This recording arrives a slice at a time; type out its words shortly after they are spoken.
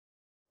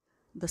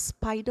The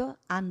Spider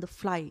and the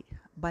Fly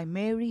by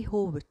Mary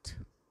Howitt.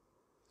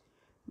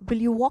 Will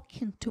you walk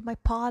into my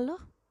parlor?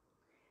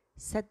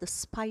 Said the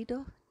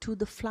spider to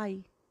the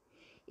fly.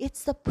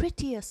 It's the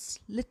prettiest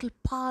little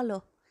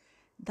parlor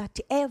that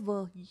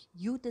ever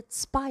you did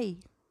spy.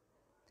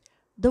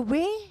 The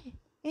way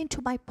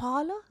into my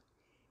parlor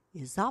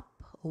is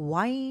up a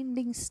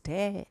winding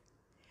stair,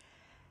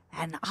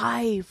 and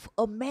I've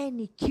a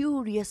many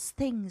curious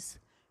things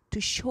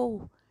to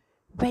show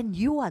when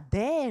you are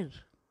there.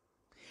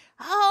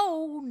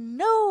 Oh,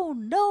 no,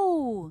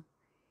 no,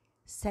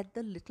 said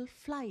the little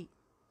fly.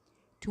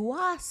 To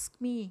ask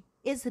me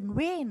is in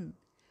vain,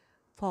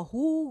 for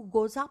who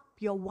goes up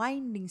your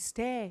winding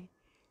stair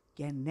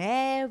can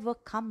never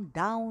come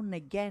down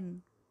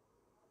again.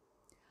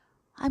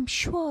 I'm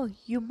sure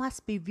you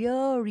must be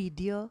weary,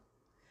 dear,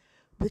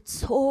 with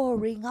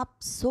soaring up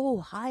so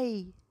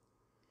high.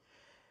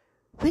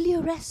 Will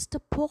you rest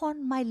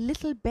upon my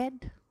little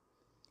bed?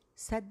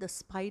 Said the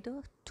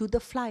spider to the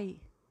fly.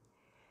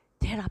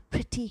 There are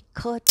pretty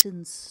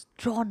curtains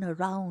drawn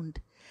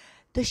around.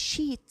 The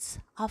sheets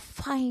are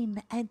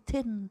fine and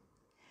thin.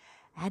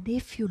 And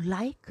if you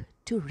like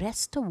to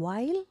rest a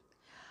while,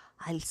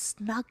 I'll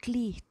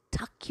snugly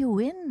tuck you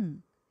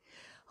in.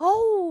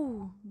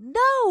 Oh,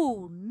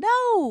 no,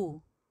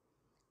 no,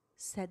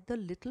 said the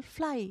little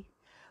fly,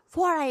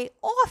 for I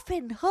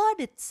often heard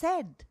it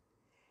said,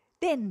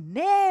 they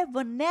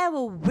never,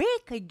 never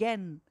wake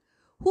again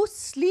who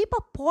sleep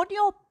upon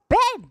your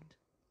bed.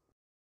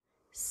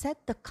 Said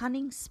the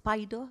cunning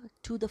spider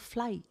to the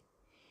fly,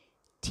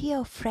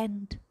 dear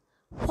friend,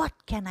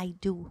 what can I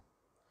do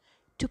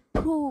to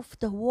prove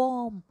the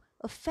warm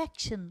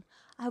affection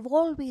I've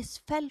always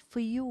felt for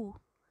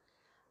you?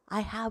 I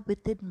have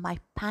within my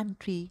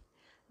pantry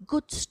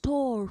good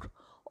store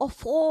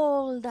of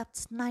all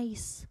that's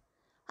nice.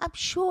 I'm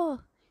sure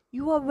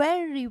you are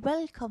very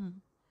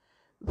welcome.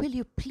 Will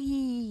you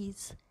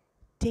please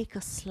take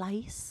a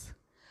slice?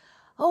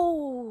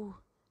 Oh,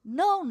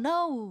 no,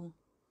 no,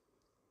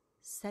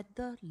 said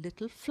the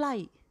little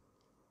fly.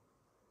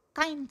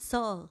 Kind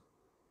sir,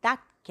 that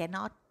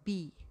cannot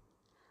be.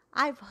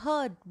 I've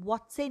heard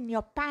what's in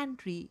your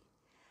pantry,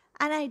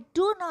 and I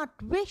do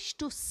not wish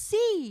to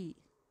see.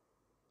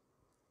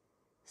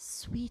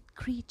 Sweet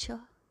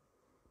creature,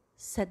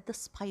 said the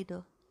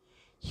spider,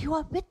 you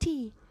are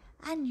witty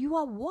and you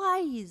are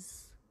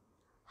wise.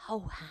 How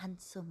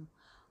handsome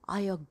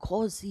are your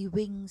gauzy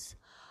wings,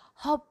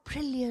 how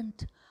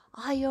brilliant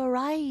are your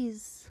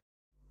eyes.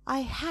 I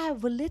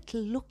have a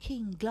little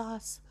looking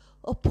glass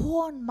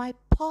upon my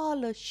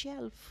parlor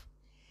shelf.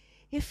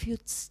 If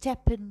you'd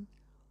step in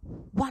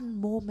one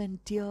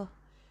moment, dear,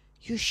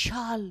 you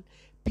shall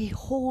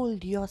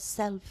behold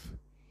yourself.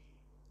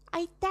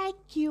 I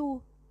thank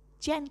you,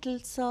 gentle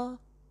sir,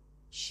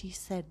 she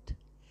said,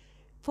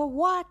 for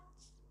what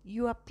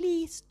you are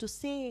pleased to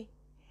say,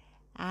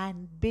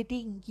 and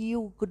bidding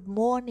you good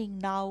morning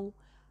now,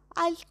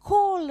 I'll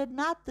call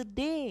another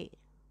day.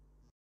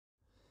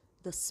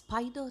 The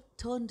spider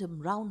turned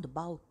him round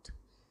about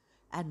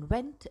and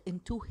went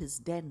into his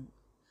den,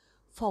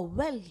 for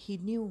well he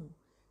knew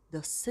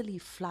the silly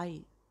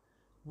fly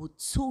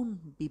would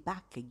soon be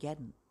back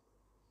again.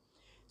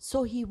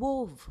 So he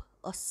wove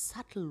a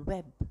subtle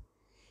web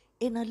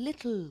in a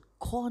little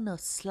corner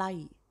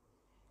sly,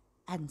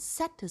 and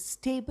set his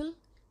table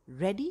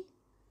ready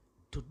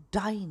to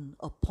dine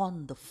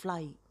upon the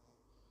fly.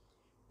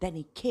 Then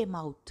he came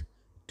out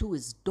to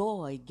his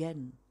door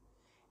again,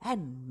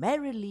 and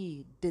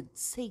merrily did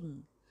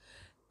sing,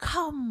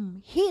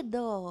 come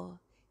hither,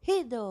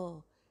 hither,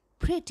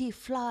 pretty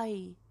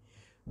fly,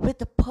 with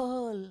a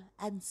pearl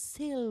and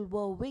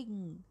silver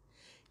wing.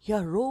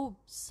 Your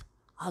robes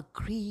are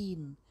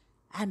green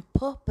and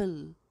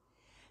purple.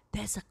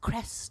 There's a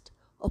crest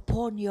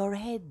upon your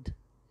head.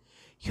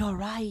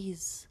 Your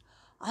eyes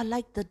are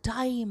like the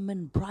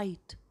diamond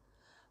bright,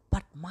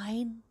 but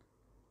mine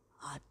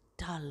are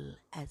dull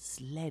as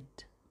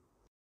lead.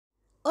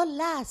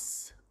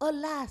 Alas,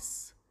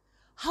 alas,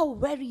 how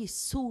very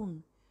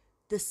soon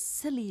this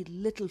silly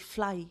little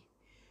fly,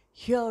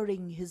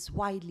 hearing his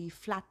wily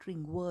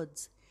flattering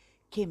words,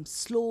 came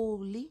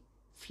slowly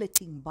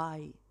flitting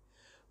by.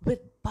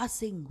 With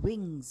buzzing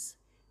wings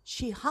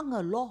she hung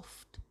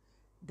aloft,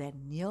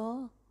 then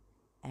near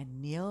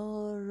and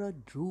nearer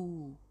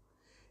drew,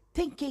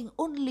 thinking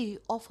only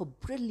of her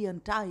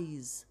brilliant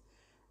eyes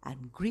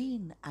and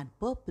green and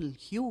purple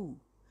hue,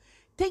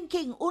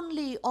 thinking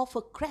only of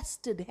a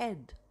crested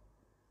head.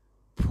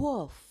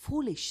 Poor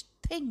foolish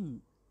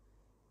thing!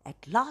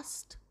 At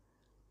last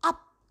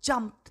up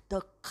jumped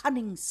the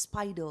cunning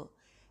spider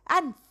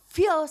and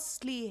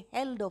fiercely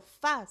held her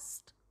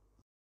fast.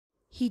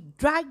 He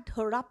dragged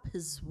her up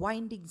his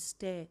winding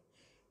stair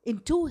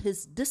into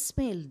his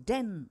dismal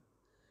den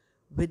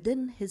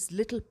within his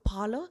little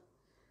parlor,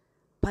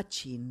 but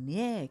she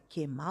ne'er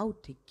came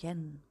out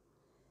again.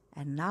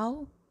 And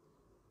now,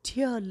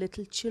 dear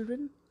little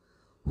children,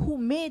 who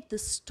made the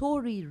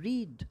story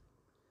read,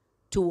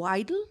 to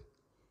idle,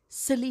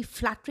 silly,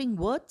 flattering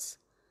words,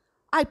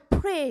 I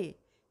pray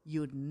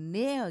you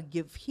ne'er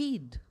give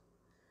heed.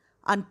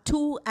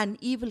 unto an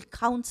evil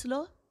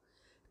counselor,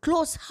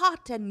 close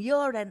heart and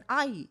ear and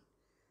eye,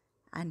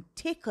 and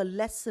take a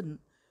lesson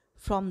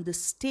from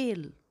this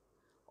tale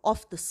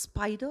of the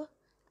spider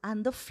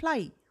and the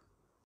fly.